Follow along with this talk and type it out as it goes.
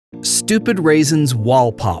Stupid Raisins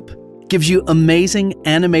Wall Pop gives you amazing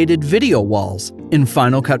animated video walls in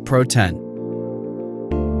Final Cut Pro 10.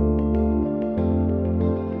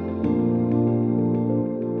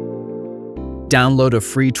 Download a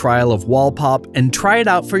free trial of Wall Pop and try it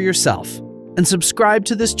out for yourself. And subscribe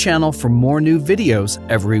to this channel for more new videos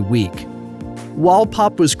every week. Wall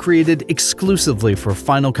Pop was created exclusively for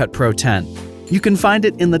Final Cut Pro 10. You can find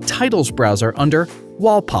it in the Titles browser under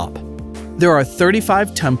Wall Pop. There are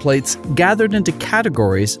 35 templates gathered into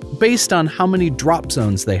categories based on how many drop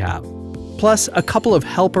zones they have, plus a couple of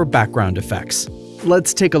helper background effects.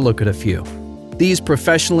 Let's take a look at a few. These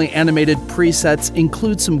professionally animated presets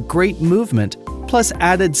include some great movement, plus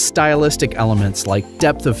added stylistic elements like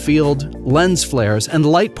depth of field, lens flares, and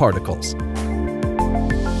light particles.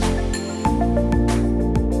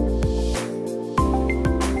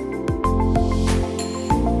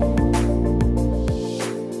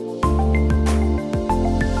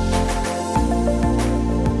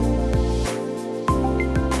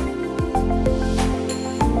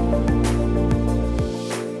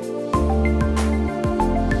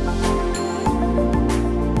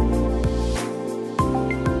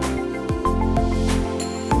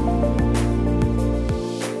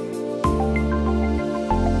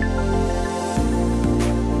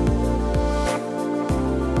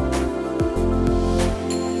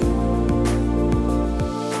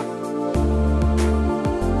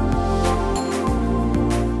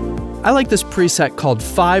 I like this preset called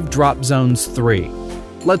 5 Drop Zones 3.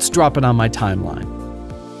 Let's drop it on my timeline.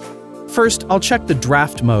 First, I'll check the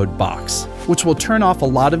Draft Mode box, which will turn off a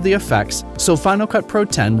lot of the effects so Final Cut Pro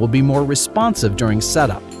 10 will be more responsive during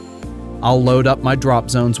setup. I'll load up my drop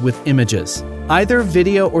zones with images. Either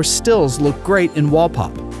video or stills look great in Wall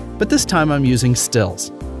Pop, but this time I'm using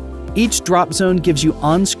stills. Each drop zone gives you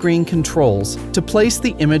on-screen controls to place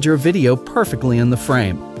the image or video perfectly in the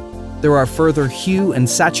frame. There are further hue and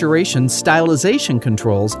saturation stylization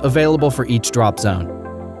controls available for each drop zone.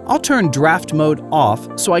 I'll turn Draft Mode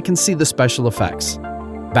off so I can see the special effects.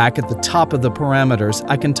 Back at the top of the parameters,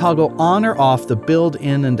 I can toggle on or off the build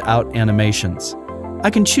in and out animations. I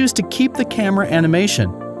can choose to keep the camera animation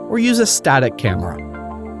or use a static camera.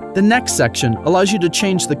 The next section allows you to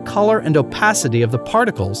change the color and opacity of the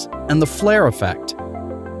particles and the flare effect.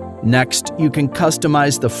 Next, you can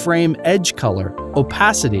customize the frame edge color,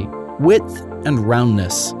 opacity, width, and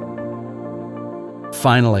roundness.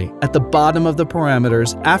 Finally, at the bottom of the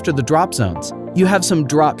parameters after the drop zones, you have some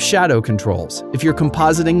drop shadow controls if you're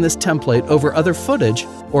compositing this template over other footage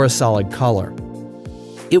or a solid color.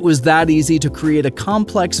 It was that easy to create a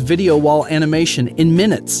complex video wall animation in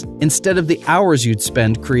minutes instead of the hours you'd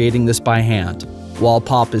spend creating this by hand. Wall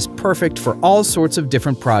Pop is perfect for all sorts of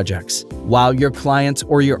different projects. Wow your clients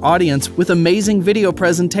or your audience with amazing video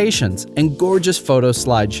presentations and gorgeous photo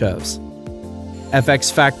slideshows.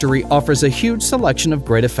 FX Factory offers a huge selection of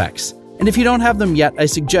great effects, and if you don't have them yet, I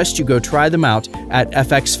suggest you go try them out at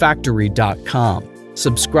fxfactory.com.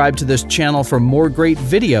 Subscribe to this channel for more great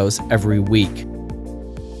videos every week.